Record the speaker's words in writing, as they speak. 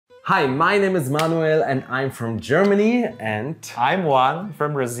Hi, my name is Manuel and I'm from Germany, and I'm Uan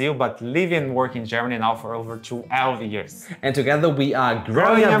from Brazil, but live and work in Germany now for over 12 years. and together we are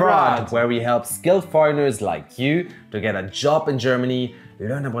Growing Abroad, where we help skilled foreigners like you to get a job in Germany,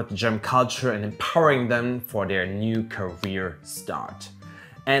 learn about the German culture and empowering them for their new career start.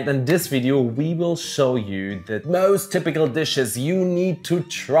 And in this video, we will show you the most typical dishes you need to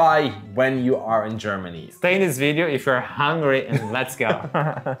try when you are in Germany. Stay in this video if you're hungry and let's go.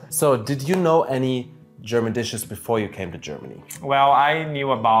 So, did you know any German dishes before you came to Germany? Well, I knew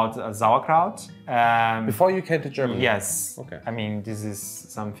about sauerkraut. Before you came to Germany? Yes. Okay. I mean, this is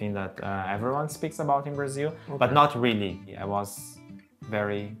something that everyone speaks about in Brazil, but not really. I was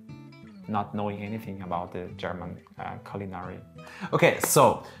very not knowing anything about the German culinary. Okay,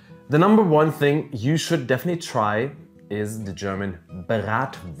 so the number one thing you should definitely try is the German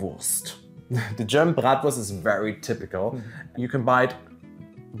Bratwurst. The German Bratwurst is very typical. You can buy it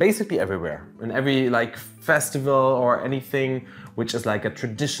basically everywhere, in every festival or anything which is like a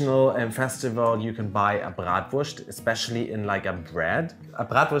traditional festival. You can buy a Bratwurst, especially in like a bread. A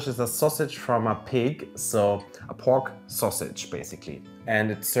Bratwurst is a sausage from a pig, so a pork sausage basically,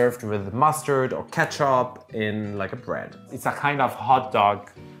 and it's served with mustard or ketchup in like a bread. It's a kind of hot dog,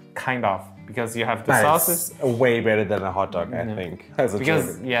 because you have the sausage. It's way better than a hot dog, I think.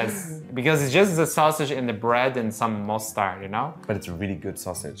 Because it's just the sausage and the bread and some mustard, you know? But it's a really good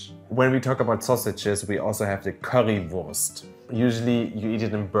sausage. When we talk about sausages, we also have the Currywurst. Usually you eat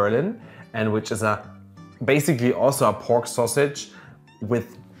it in Berlin, and which is basically also a pork sausage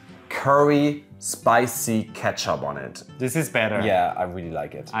with curry spicy ketchup on it. This is better. Yeah, I really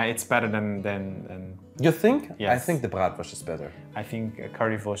like it. It's better than You think? Yes. I think the Bratwurst is better. I think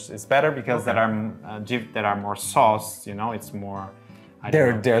currywurst is better because there are more sauce, you know, it's more...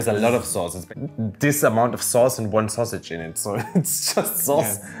 There's a lot of sauces. This amount of sauce and one sausage in it, so it's just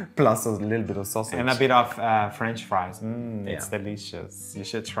sauce plus a little bit of sausage. And a bit of French fries. It's delicious. You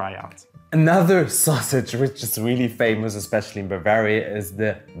should try out. Another sausage which is really famous, especially in Bavaria, is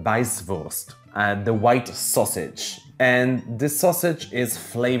the Weißwurst, the white sausage. And this sausage is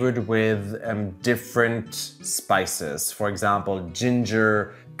flavored with different spices. For example,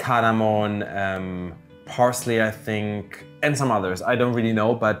 ginger, cardamom, parsley, I think, and some others. I don't really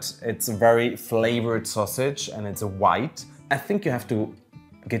know, but it's a very flavored sausage and it's white. I think you have to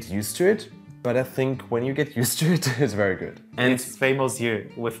get used to it, but I think when you get used to it, it's very good. And it's famous here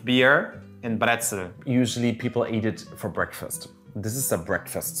with beer and pretzel. Usually people eat it for breakfast. This is a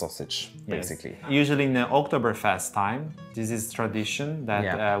breakfast sausage, basically. Usually in the Oktoberfest time, this is tradition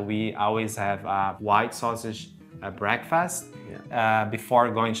that we always have a white sausage breakfast before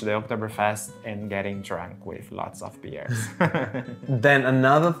going to the Oktoberfest and getting drunk with lots of beers. Then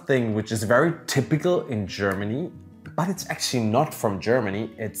another thing which is very typical in Germany, but it's actually not from Germany,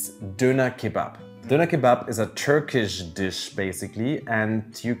 it's Döner Kebab. Döner Kebab is a Turkish dish basically, and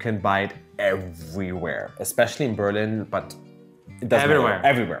you can buy it everywhere, especially in Berlin, but it doesn't matter.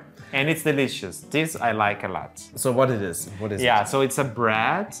 Everywhere. And it's delicious. This I like a lot. So what it is? What is it? Yeah, so it's a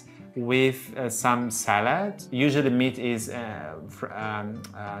bread with some salad. Usually the meat is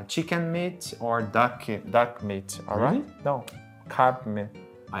chicken meat or duck meat. All right? No, carb meat.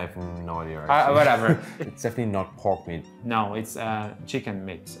 I have no idea. Whatever. It's definitely not pork meat. No, it's chicken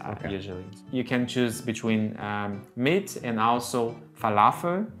meat usually. You can choose between meat and also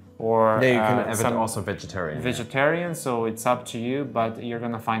falafel. Or you can have it also vegetarian. Vegetarian, so it's up to you, but you're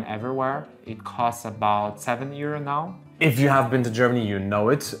gonna find everywhere. It costs about €7 now. If you have been to Germany, you know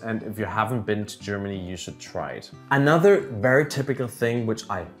it, and if you haven't been to Germany, you should try it. Another very typical thing which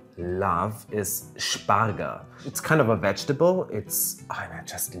I love is Spargel. It's kind of a vegetable. I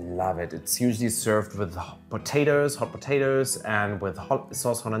just love it. It's usually served with hot potatoes, and with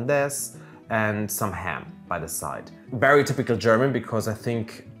sauce hollandaise and some ham by the side. Very typical German, because I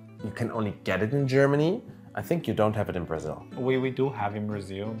think you can only get it in Germany. I think you don't have it in Brazil. We do have in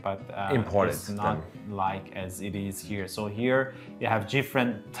Brazil, but imported, it's not like as it is here. So here you have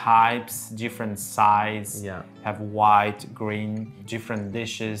different types, different size. Yeah. Have white, green, different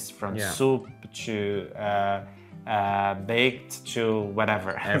dishes from soup to baked to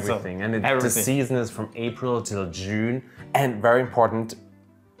whatever. Everything. So, and the season is from April till June. And very important,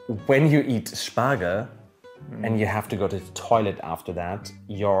 when you eat Spargel, and you have to go to the toilet after that,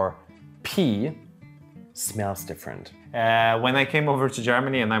 your pee smells different? When I came over to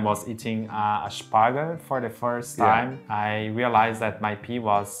Germany and I was eating Spargel for the first time, I realized that my pee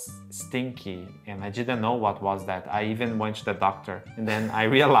was stinky and I didn't know what was that. I even went to the doctor and then I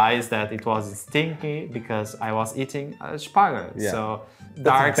realized that it was stinky because I was eating Spargel. Yeah. So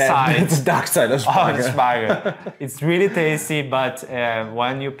dark side. It's the dark side of Spargel. Spargel. It's really tasty, but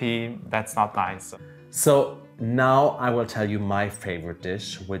when you pee, that's not nice. So now I will tell you my favorite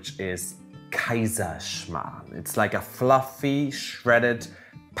dish, which is Kaiserschmarrn. It's like a fluffy, shredded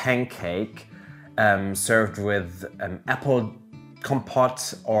pancake served with apple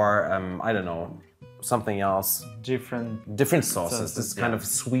compote or I don't know, something else. Different sauces. This kind of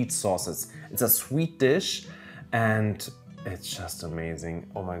sweet sauces. It's a sweet dish and it's just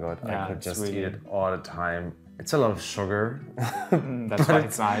amazing. Oh my God, I could just eat it all the time. It's a lot of sugar. That's why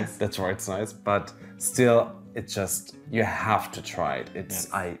it's nice. That's why it's nice, but still, it's just, you have to try it.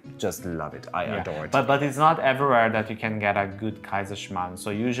 I just love it. I adore it. But it's not everywhere that you can get a good Kaiserschmarrn. So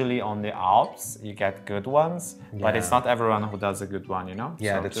usually on the Alps, you get good ones, but it's not everyone who does a good one, you know?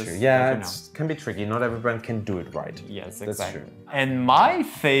 Yeah, so that's true. Yeah, it can be tricky. Not everyone can do it right. Yes, that's exactly. True. And my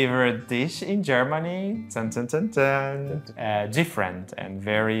favorite dish in Germany, different and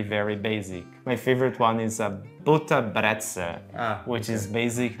very, very basic. My favorite one is a Butterbrezel, which is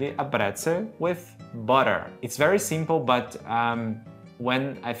basically a pretzel with butter. It's very simple, but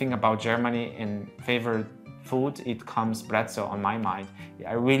when I think about Germany and favorite food, it comes pretzel on my mind.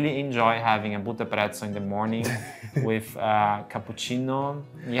 I really enjoy having a Butterbrezel in the morning with cappuccino.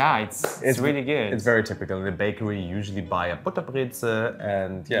 Yeah, it's really good. It's very typical. In the bakery, you usually buy a Butterbrezel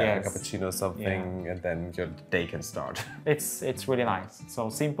and a cappuccino or something, and then your day can start. It's really nice. So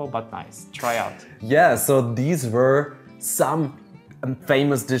simple but nice. Try out. Yeah, so these were some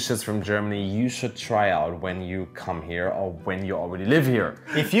famous dishes from Germany you should try out when you come here or when you already live here.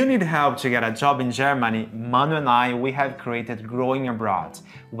 If you need help to get a job in Germany, Manu and I, we have created Growing Abroad,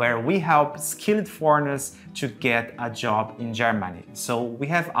 where we help skilled foreigners to get a job in Germany. So we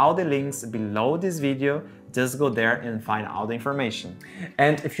have all the links below this video. Just go there and find all the information.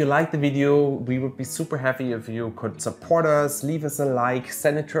 And if you like the video, we would be super happy if you could support us, leave us a like,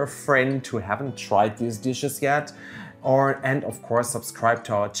 send it to a friend who haven't tried these dishes yet. And of course subscribe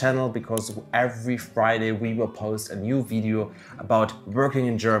to our channel, because every Friday we will post a new video about working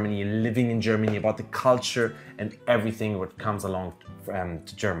in Germany, living in Germany, about the culture and everything what comes along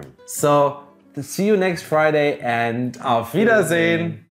to Germany. So see you next Friday and auf Wiedersehen!